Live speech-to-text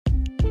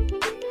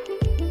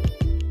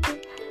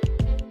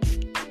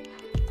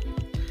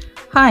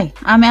Hi,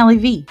 I'm Allie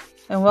V,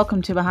 and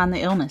welcome to Behind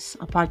the Illness,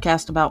 a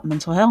podcast about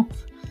mental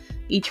health.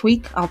 Each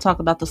week, I'll talk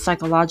about the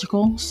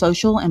psychological,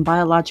 social, and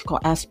biological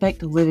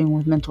aspect of living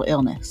with mental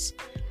illness.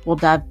 We'll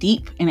dive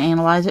deep and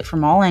analyze it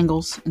from all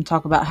angles and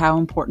talk about how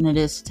important it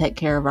is to take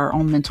care of our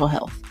own mental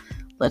health.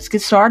 Let's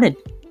get started.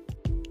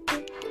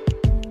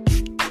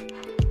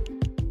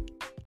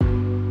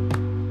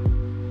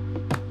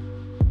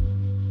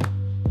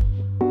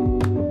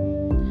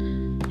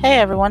 Hey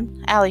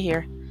everyone, Allie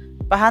here.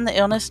 Behind the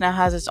Illness now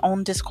has its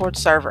own Discord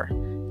server.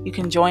 You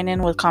can join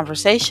in with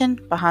conversation,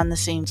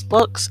 behind-the-scenes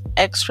looks,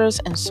 extras,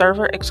 and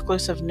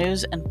server-exclusive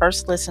news and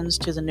first listens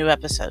to the new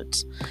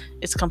episodes.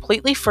 It's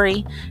completely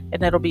free,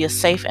 and it'll be a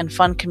safe and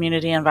fun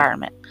community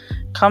environment.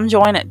 Come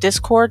join at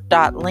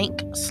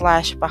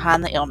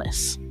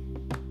discord.link/behindtheillness.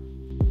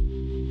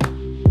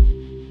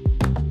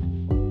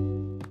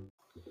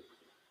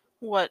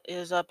 What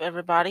is up,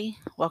 everybody?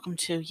 Welcome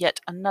to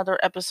yet another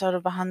episode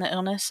of Behind the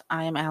Illness.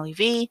 I am Allie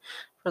V.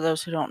 For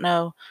those who don't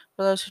know,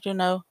 for those who do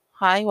know,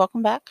 hi,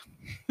 welcome back.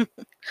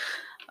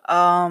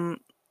 And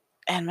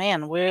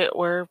man,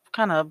 we're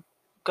kind of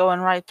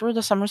going right through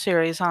the summer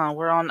series, huh?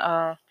 We're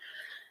on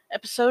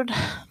episode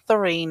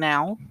 3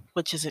 now,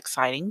 which is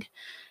exciting,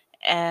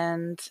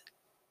 and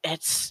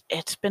it's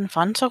been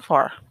fun so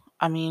far.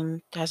 I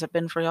mean, has it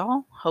been for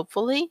y'all?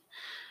 Hopefully.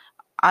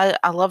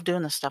 I love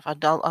doing this stuff. I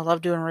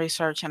love doing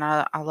research, and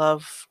I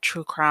love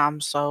true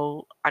crime,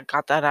 so I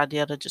got that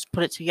idea to just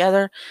put it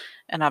together,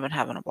 and I've been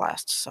having a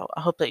blast. So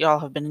I hope that y'all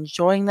have been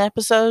enjoying the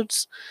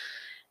episodes,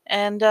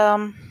 and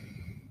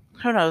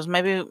who knows,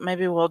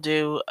 maybe we'll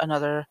do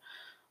another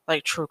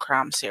like true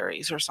crime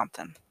series or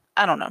something.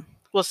 I don't know.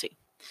 We'll see.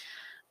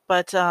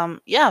 But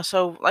yeah,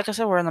 so like I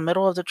said, we're in the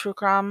middle of the true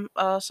crime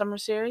summer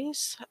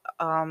series.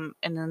 And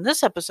in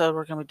this episode,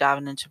 we're going to be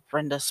diving into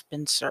Brenda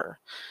Spencer.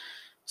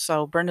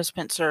 So Brenda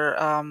Spencer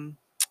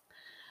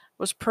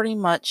was pretty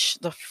much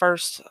the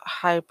first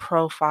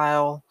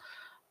high-profile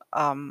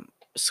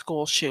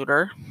school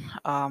shooter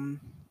in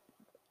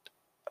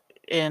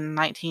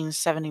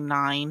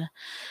 1979.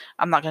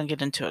 I'm not going to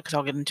get into it because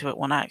I'll get into it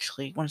when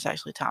it's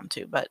actually time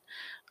to. But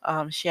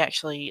she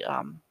actually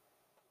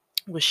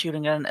was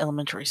shooting at an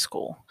elementary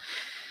school,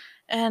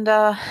 and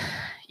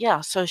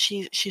yeah, so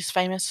she's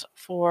famous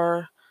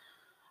for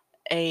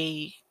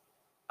a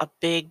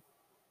big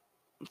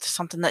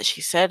something that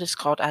she said is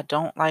called "I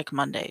don't like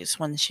Mondays"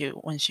 when she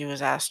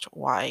was asked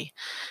why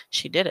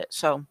she did it.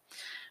 So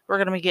we're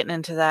going to be getting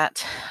into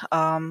that.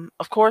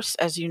 Of course,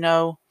 as you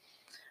know,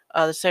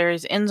 the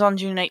series ends on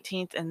June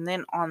 18th, and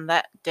then on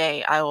that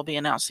day, I will be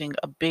announcing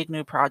a big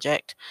new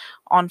project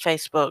on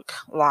Facebook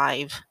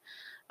Live,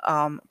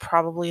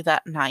 probably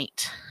that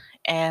night,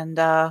 and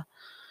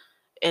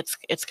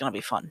it's going to be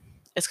fun.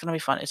 It's going to be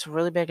fun. It's a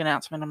really big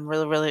announcement. I'm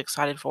really, really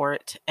excited for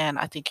it, and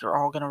I think you're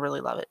all going to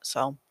really love it.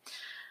 So,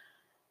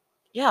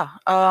 yeah.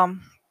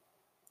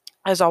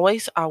 As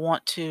always, I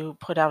want to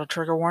put out a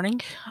trigger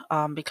warning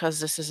because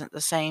this isn't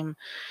the same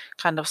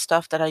kind of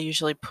stuff that I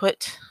usually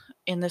put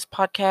in this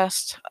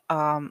podcast.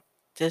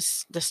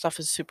 This stuff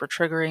is super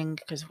triggering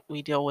because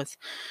we deal with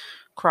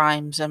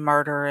crimes and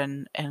murder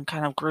and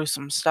kind of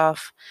gruesome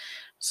stuff.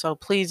 So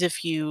please,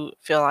 if you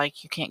feel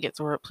like you can't get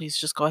through it, please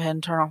just go ahead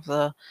and turn off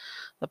the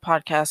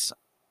podcast.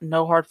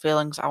 No hard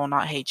feelings. I will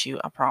not hate you.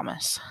 I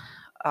promise.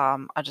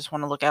 I just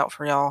want to look out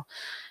for y'all,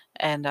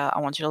 and I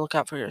want you to look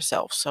out for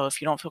yourself. So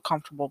if you don't feel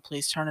comfortable,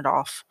 please turn it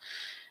off.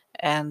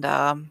 And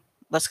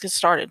let's get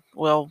started.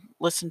 We'll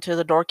listen to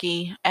the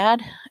dorky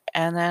ad,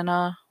 and then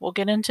we'll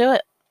get into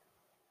it.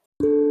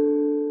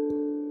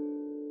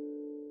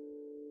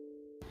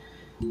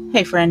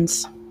 Hey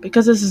friends,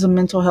 because this is a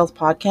mental health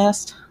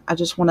podcast, I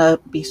just want to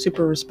be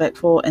super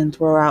respectful and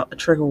throw out a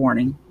trigger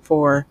warning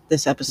for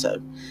this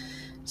episode.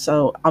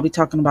 So I'll be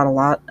talking about a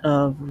lot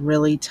of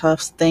really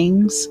tough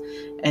things,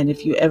 and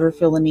if you ever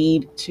feel the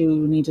need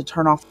to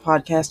turn off the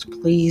podcast,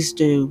 please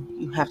do.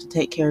 You have to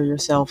take care of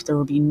yourself. There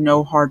will be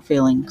no hard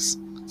feelings.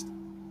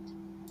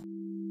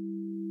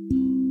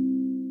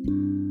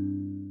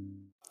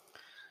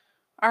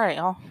 All right,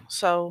 y'all.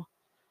 So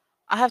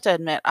I have to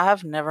admit, I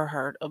have never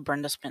heard of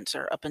Brenda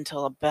Spencer up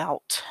until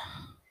about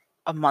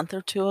a month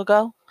or two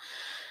ago.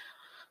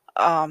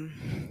 I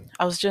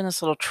was doing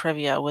this little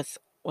trivia with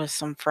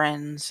some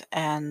friends,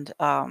 and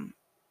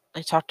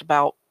they talked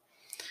about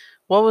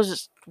what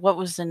was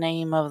the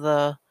name of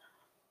the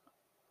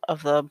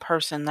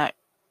person that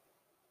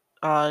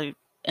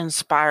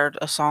inspired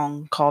a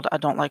song called "I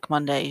Don't Like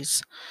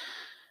Mondays,"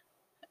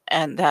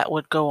 and that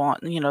would go on.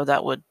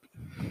 That would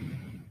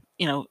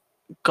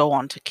go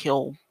on to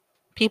kill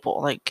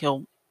people, like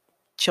kill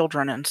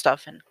children and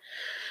stuff. And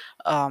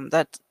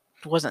that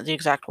wasn't the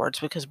exact words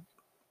because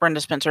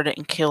Brenda Spencer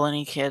didn't kill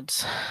any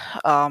kids.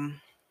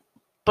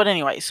 But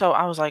anyway, so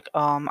I was like,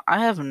 I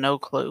have no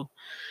clue.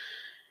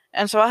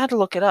 And so I had to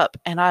look it up,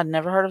 and I had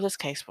never heard of this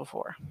case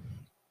before.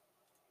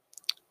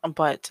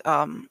 But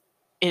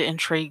it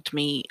intrigued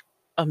me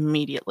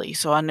immediately.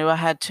 So I knew I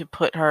had to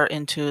put her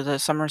into the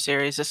summer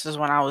series. This is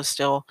when I was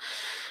still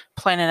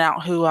planning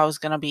out who I was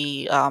going to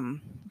be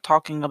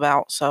talking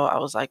about, so I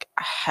was like,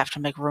 I have to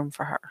make room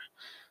for her.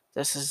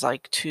 This is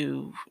like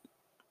too.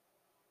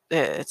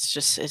 It's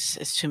just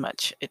it's too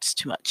much. It's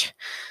too much.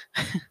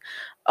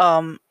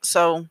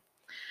 So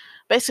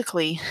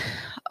basically,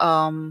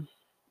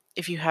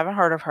 if you haven't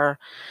heard of her,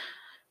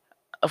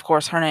 of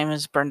course, her name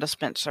is Brenda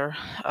Spencer.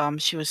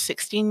 She was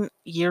 16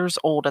 years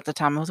old at the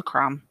time of the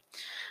crime.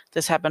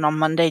 This happened on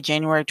Monday,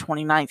 January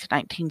 29th,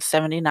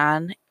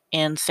 1979,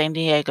 in San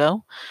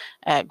Diego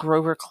at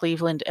Grover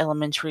Cleveland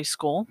Elementary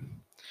School.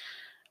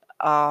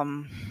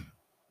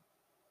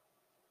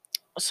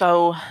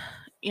 So,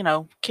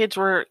 kids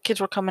were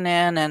coming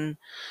in and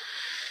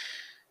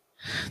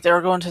they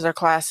were going to their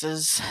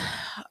classes.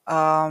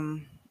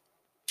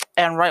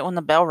 And right when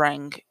the bell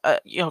rang,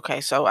 okay,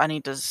 so I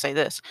need to say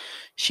this.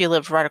 She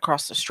lived right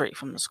across the street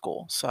from the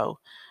school. So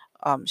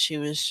she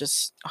was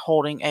just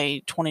holding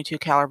a 22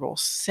 caliber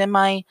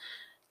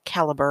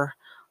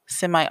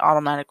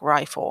semi-automatic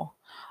rifle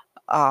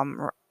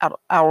out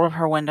of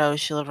her window.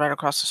 She lived right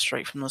across the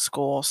street from the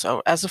school.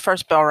 So as the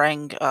first bell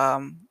rang,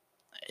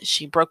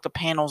 she broke the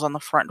panels on the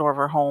front door of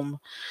her home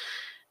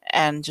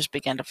and just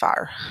began to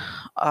fire.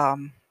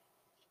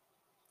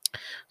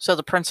 So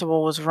the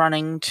principal was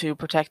running to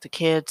protect the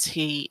kids.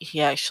 He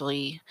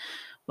actually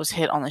was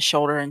hit on the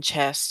shoulder and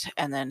chest,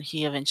 and then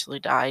he eventually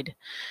died.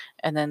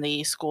 And then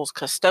the school's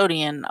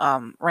custodian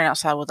ran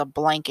outside with a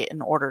blanket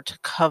in order to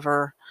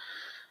cover,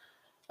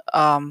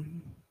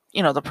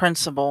 the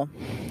principal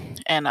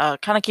and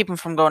kind of keep him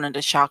from going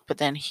into shock. But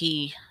then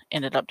he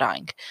ended up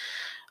dying.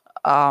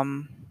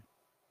 Then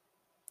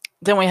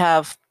we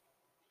have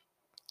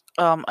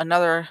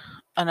another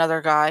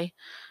guy.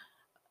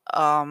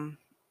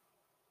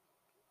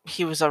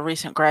 He was a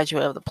recent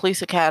graduate of the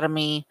police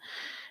academy.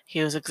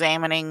 He was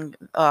examining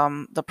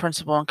the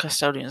principal and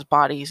custodian's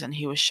bodies, and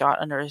he was shot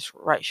under his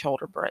right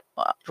shoulder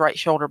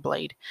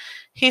blade.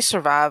 He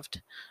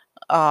survived,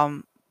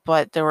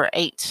 but there were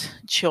 8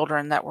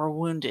 children that were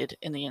wounded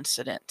in the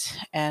incident,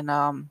 and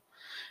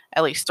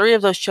at least 3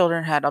 of those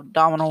children had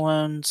abdominal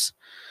wounds.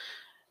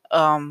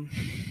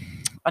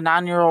 A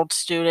 9-year-old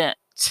student,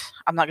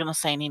 I'm not going to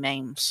say any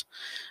names,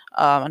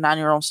 a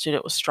 9-year-old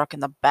student was struck in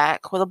the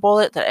back with a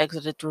bullet that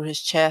exited through his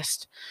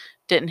chest,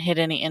 didn't hit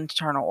any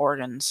internal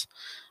organs.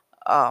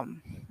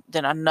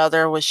 Then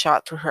another was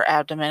shot through her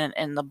abdomen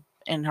and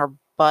in her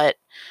butt,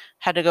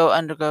 had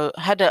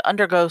to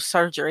undergo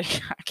surgery.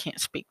 I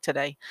can't speak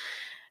today,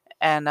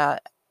 and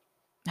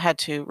had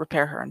to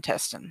repair her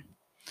intestine.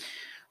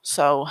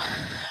 So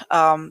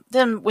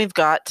then we've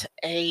got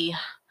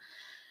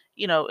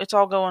it's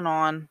all going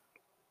on.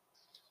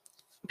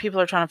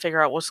 People are trying to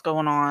figure out what's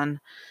going on.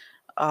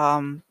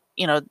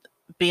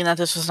 Being that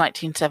this was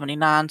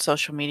 1979,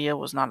 social media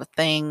was not a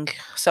thing.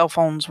 Cell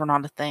phones were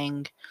not a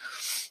thing.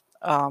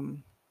 There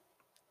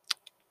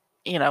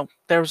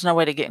was no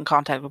way to get in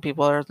contact with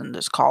people other than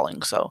just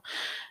calling. So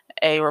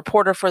a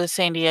reporter for the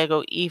San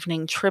Diego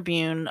Evening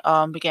Tribune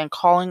began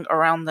calling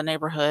around the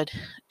neighborhood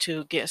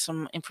to get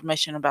some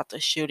information about the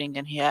shooting,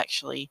 and he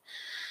actually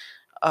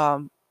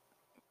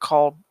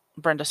called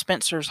Brenda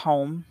Spencer's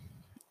home,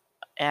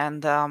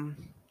 and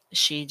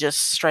she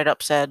just straight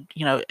up said,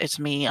 it's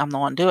me, I'm the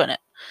one doing it.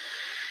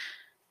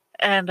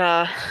 And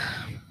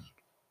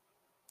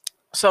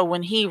so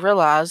when he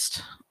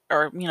realized,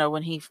 or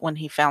when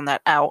he found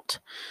that out,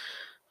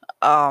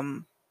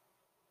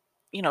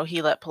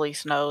 he let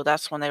police know.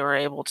 That's when they were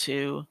able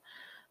to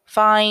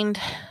find,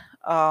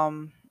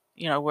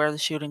 where the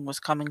shooting was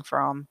coming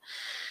from.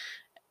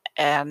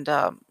 And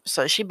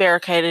so she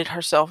barricaded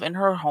herself in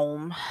her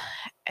home,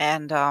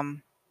 and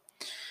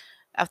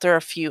after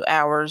a few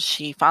hours,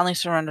 she finally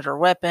surrendered her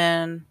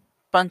weapon,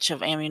 bunch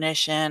of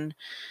ammunition,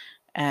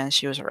 and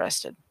she was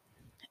arrested.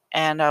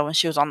 And when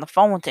she was on the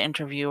phone with the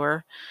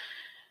interviewer,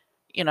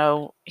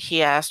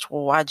 he asked,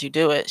 well, why'd you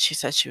do it? She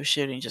said she was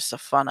shooting just the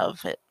fun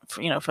of it,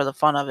 for the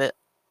fun of it.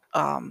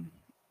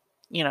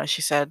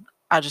 She said,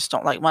 I just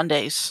don't like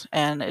Mondays,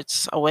 and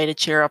it's a way to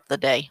cheer up the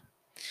day.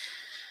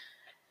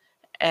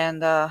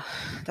 And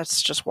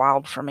that's just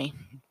wild for me.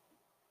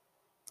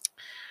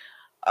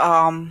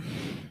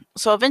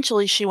 So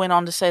eventually she went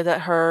on to say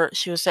that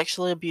she was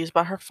sexually abused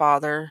by her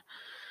father,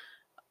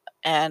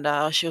 and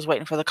she was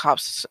waiting for the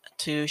cops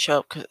to show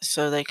up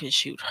so they could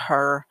shoot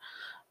her.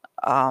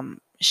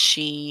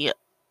 She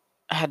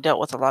had dealt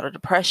with a lot of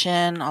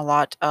depression, a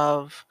lot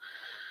of,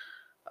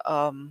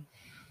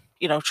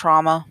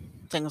 trauma,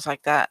 things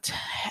like that.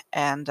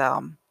 And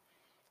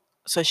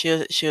so she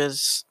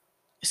was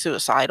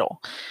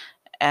suicidal.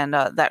 And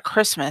that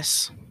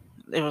Christmas,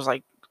 it was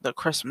like the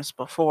Christmas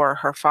before,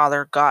 her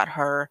father got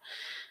her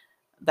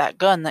that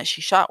gun that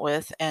she shot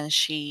with, and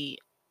she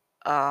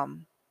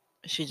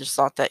just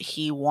thought that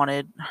he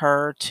wanted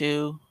her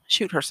to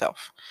shoot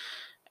herself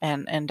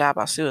and die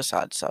by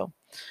suicide. So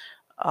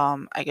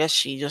I guess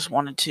she just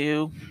wanted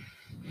to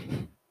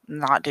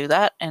not do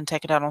that and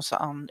take it out on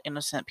some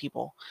innocent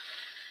people.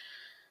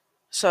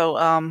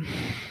 So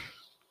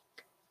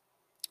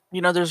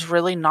there's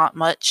really not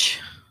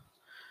much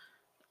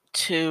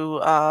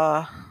to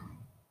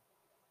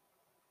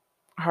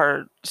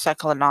her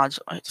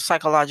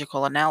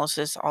psychological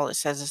analysis, all it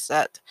says is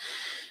that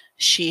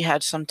she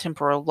had some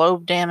temporal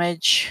lobe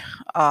damage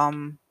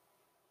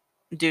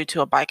due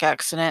to a bike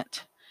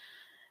accident,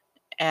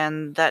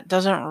 and that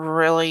doesn't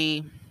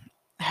really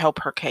help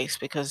her case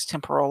because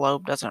temporal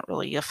lobe doesn't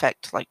really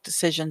affect like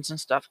decisions and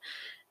stuff.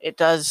 It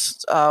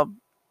does have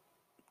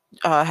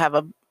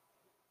a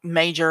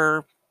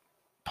major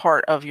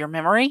part of your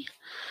memory,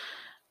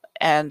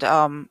 and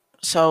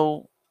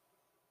so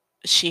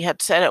she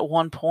had said at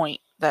one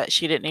point that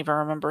she didn't even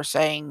remember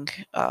saying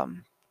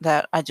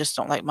that I just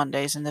don't like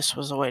Mondays and this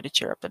was a way to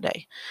cheer up the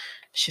day.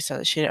 She said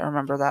that she didn't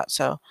remember that.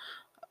 So,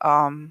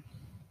 um,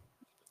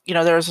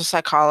 there was a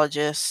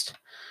psychologist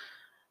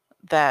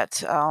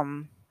that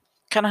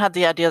kind of had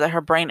the idea that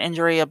her brain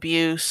injury,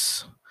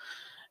 abuse,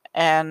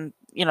 and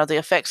the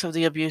effects of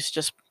the abuse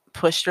just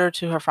pushed her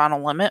to her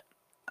final limit.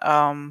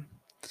 Um,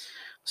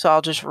 so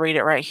I'll just read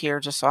it right here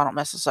just so I don't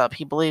mess this up.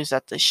 He believes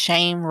that the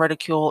shame,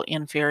 ridicule,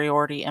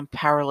 inferiority, and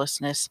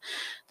powerlessness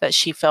that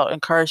she felt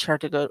encouraged her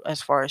to go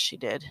as far as she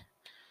did.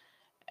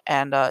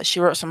 And she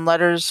wrote some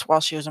letters while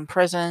she was in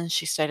prison.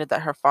 She stated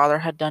that her father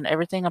had done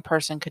everything a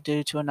person could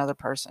do to another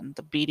person,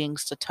 the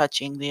beatings, the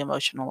touching, the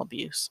emotional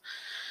abuse.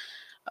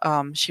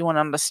 She went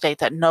on to state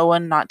that no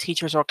one, not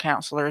teachers or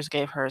counselors,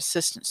 gave her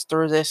assistance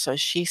through this, so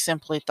she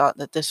simply thought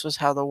that this was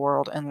how the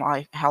world and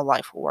how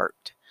life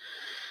worked.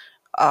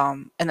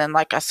 And then,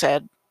 like I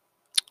said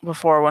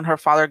before, when her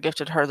father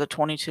gifted her the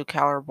 22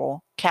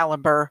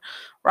 caliber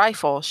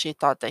rifle, she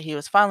thought that he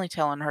was finally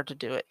telling her to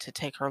do it, to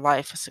take her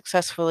life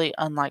successfully,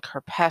 unlike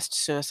her past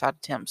suicide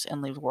attempts,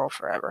 and leave the world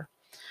forever.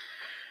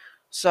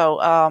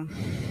 So,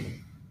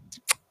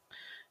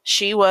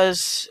 she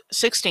was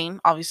 16,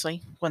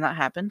 obviously, when that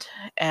happened,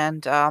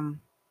 and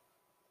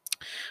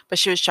but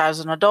she was charged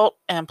as an adult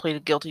and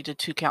pleaded guilty to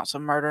 2 counts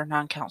of murder,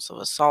 9 counts of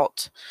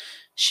assault.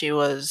 She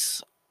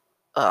was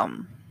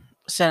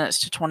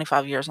sentenced to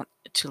 25 years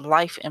to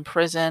life in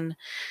prison,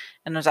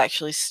 and is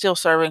actually still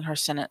serving her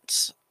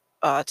sentence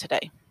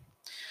today.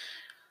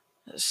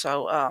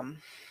 So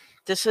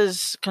this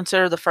is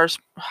considered the first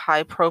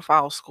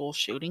high-profile school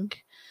shooting.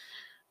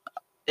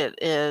 It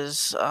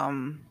is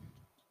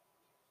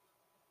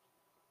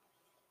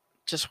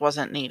just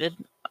wasn't needed.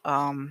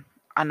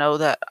 I know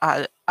that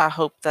I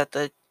hope that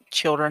the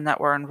children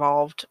that were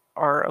involved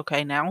are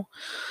okay now,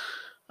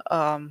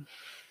 and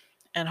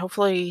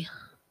hopefully,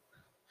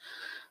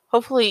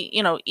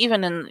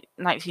 even in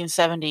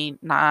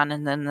 1979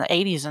 and then the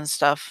 80s and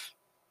stuff,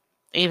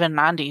 even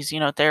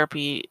 90s,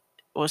 therapy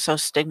was so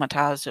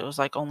stigmatized. It was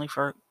like only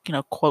for,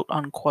 quote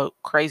unquote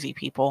crazy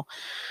people.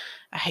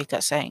 I hate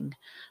that saying,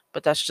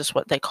 but that's just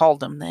what they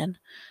called them then.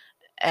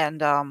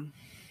 And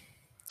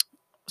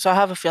so I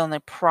have a feeling they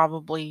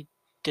probably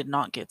did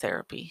not get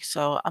therapy.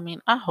 So, I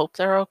mean, I hope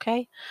they're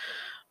okay.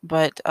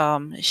 But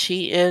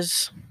she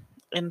is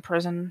in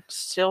prison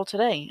still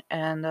today.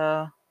 And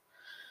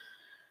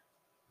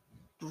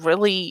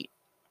really,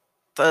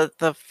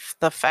 the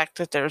fact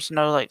that there's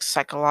no like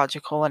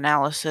psychological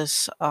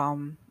analysis,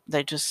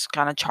 they just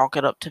kind of chalk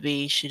it up to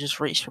be she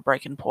just reached her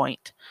breaking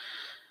point.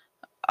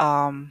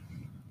 Um,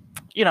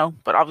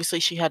 but obviously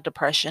she had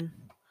depression.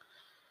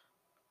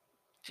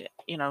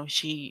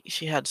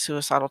 She had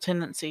suicidal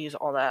tendencies,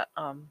 all that.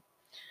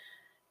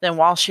 Then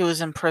while she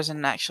was in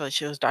prison, actually,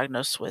 she was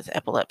diagnosed with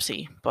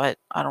epilepsy, but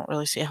I don't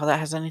really see how that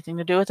has anything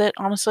to do with it,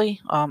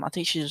 honestly. I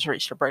think she just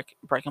reached her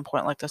breaking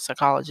point, like the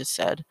psychologist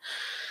said.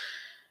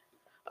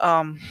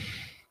 Um,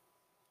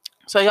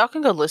 so y'all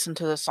can go listen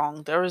to the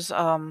song. There was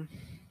a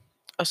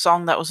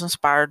song that was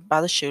inspired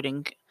by the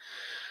shooting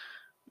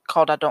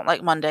called "I Don't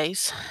Like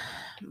Mondays"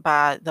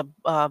 by the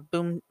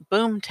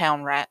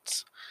Boomtown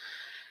Rats,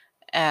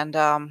 and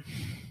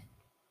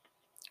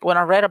when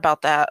I read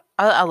about that,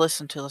 I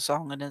listened to the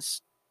song, and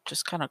it's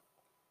just kind of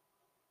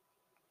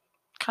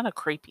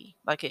creepy.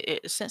 Like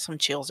it sent some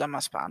chills down my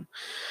spine.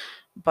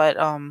 But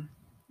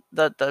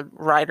the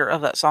writer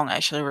of that song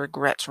actually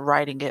regrets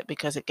writing it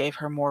because it gave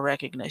her more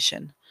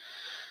recognition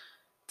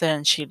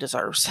than she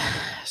deserves.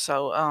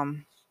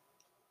 So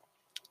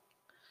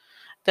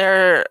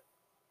there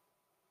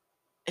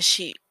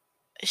she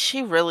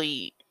she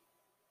really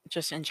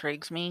just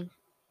intrigues me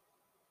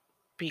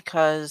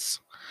because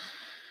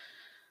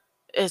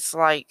it's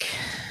like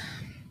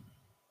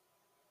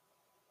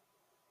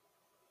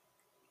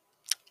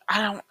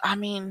I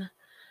mean,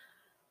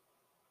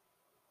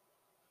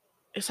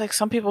 it's like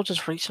some people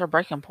just reach their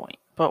breaking point,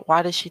 but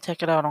why did she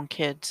take it out on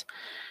kids?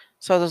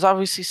 So there's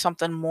obviously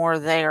something more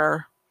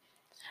there,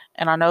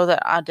 and I know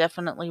that I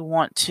definitely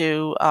want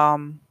to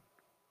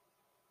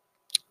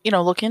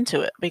look into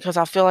it because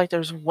I feel like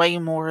there's way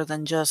more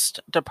than just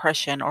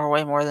depression or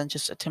way more than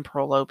just a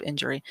temporal lobe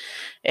injury.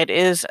 It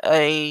is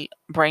a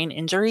brain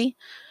injury,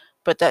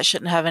 but that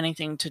shouldn't have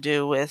anything to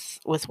do with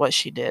what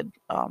she did.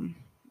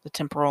 The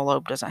temporal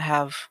lobe doesn't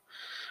have,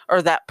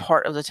 or that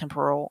part of the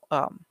temporal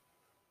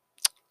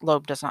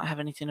lobe does not have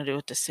anything to do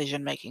with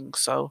decision making.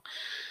 So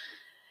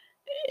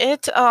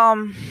it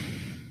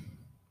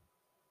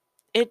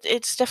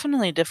it's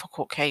definitely a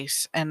difficult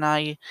case, and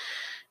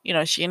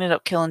she ended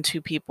up killing 2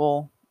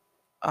 people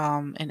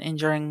and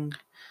injuring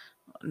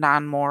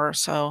 9 more.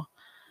 So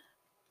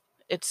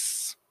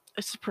it's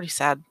pretty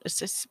sad.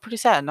 It's pretty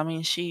sad. I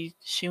mean, she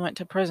went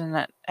to prison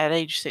at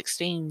age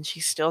 16.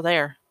 She's still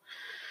there,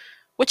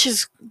 which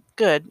is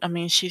good. I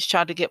mean, she's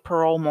tried to get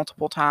parole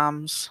multiple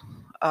times.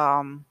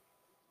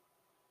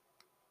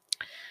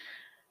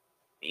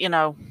 You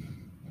know,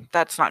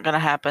 that's not going to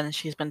happen.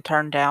 She's been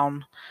turned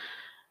down.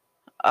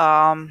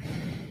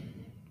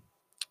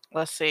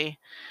 Let's see.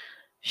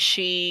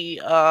 She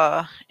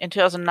in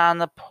 2009,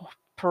 the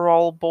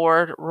parole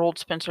board ruled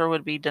Spencer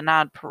would be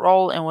denied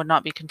parole and would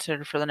not be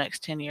considered for the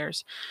next 10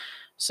 years.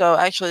 So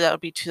actually, that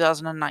would be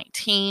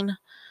 2019.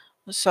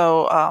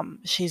 So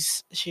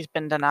she's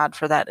been denied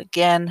for that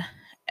again,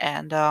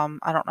 and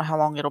I don't know how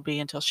long it'll be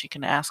until she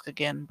can ask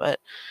again,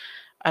 but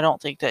I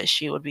don't think that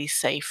she would be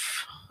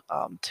safe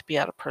to be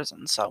out of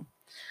prison. So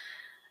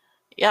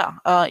yeah,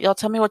 y'all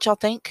tell me what y'all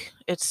think.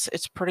 It's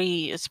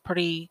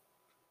pretty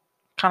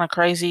kind of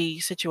crazy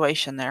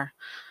situation there,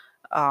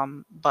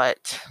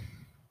 but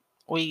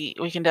we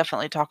can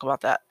definitely talk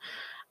about that.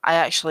 I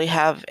actually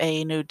have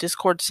a new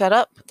Discord set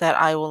up that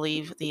I will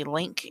leave the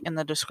link in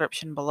the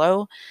description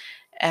below.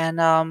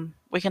 And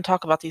we can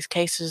talk about these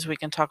cases. We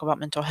can talk about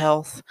mental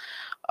health.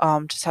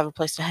 Just have a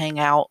place to hang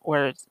out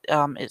where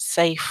it's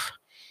safe.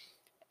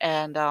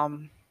 And,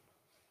 I'm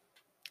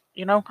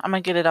going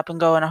to get it up and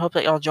going. I hope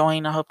that y'all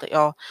join. I hope that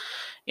y'all,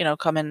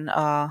 come and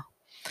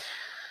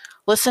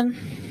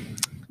listen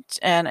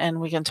and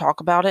we can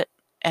talk about it.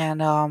 And,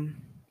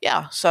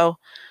 yeah, so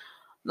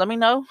let me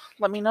know.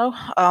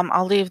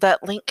 I'll leave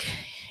that link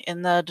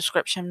in the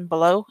description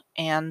below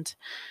and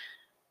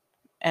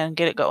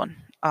get it going.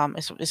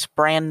 It's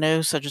brand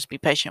new, so just be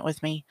patient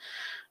with me,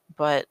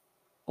 but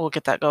we'll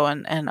get that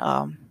going, and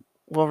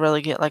we'll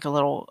really get like a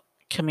little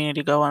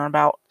community going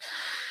about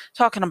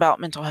talking about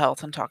mental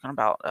health and talking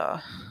about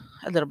a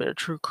little bit of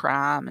true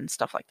crime and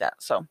stuff like that.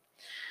 So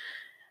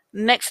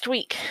next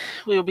week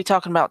we will be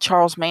talking about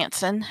Charles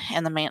Manson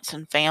and the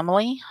Manson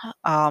family.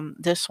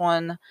 This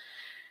one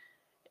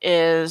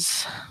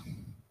has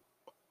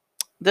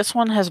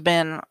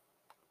been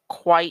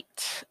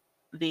quite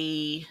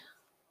the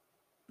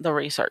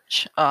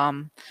research.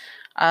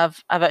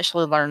 I've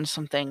actually learned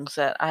some things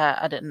that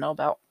I didn't know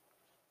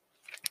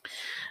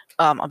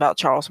about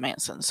Charles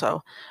Manson.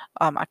 So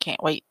I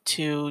can't wait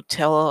to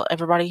tell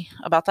everybody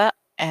about that,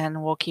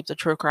 and we'll keep the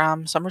true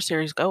crime summer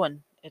series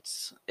going.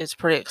 It's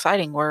pretty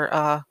exciting.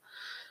 We're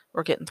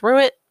getting through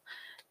it,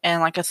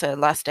 and like I said,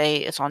 last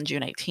day is on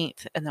June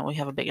 18th, and then we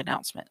have a big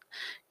announcement.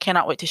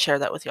 Cannot wait to share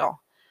that with y'all.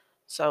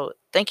 So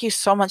thank you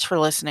so much for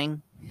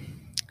listening.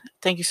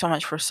 Thank you so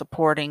much for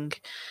supporting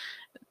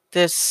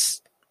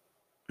this.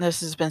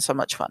 This has been so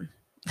much fun.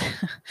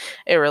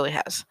 It really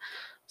has.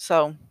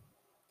 So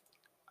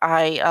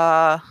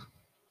I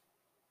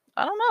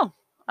don't know.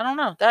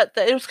 That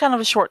it was kind of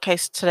a short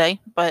case today,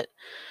 but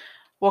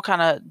we'll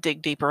kind of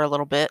dig deeper a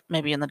little bit,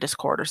 maybe in the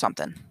Discord or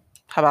something.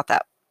 How about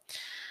that?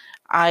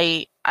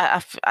 I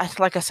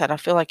like I said, I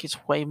feel like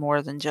it's way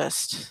more than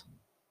just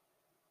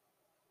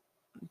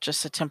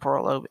a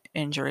temporal lobe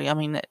injury. I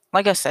mean,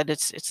 like I said,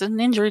 it's an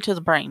injury to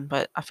the brain,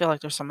 but I feel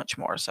like there's so much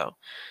more. So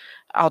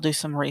I'll do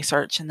some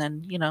research and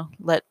then,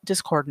 let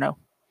Discord know.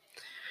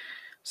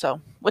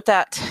 So with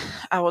that,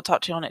 I will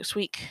talk to you all next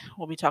week.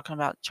 We'll be talking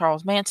about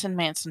Charles Manson,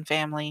 Manson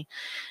family,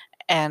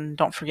 and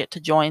don't forget to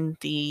join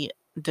the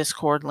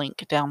Discord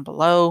link down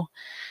below,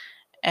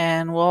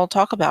 and we'll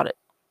talk about it.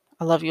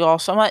 I love you all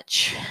so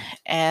much,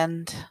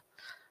 and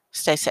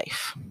stay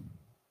safe.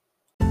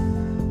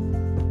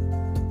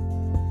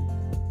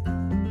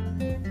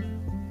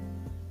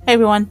 Hey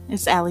everyone,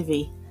 it's Allie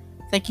V.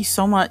 Thank you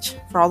so much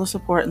for all the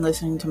support and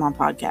listening to my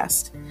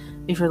podcast.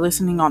 If you're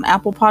listening on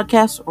Apple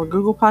Podcasts or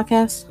Google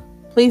Podcasts,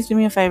 please do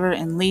me a favor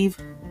and leave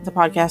the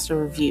podcast a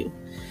review.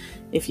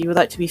 If you would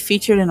like to be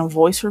featured in a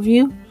voice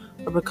review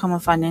or become a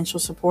financial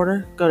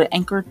supporter, go to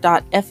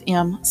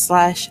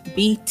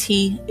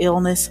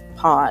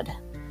anchor.fm/btillnesspod.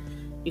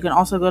 You can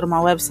also go to my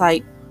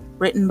website,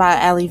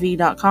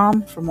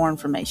 writtenbyalliev.com, for more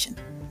information.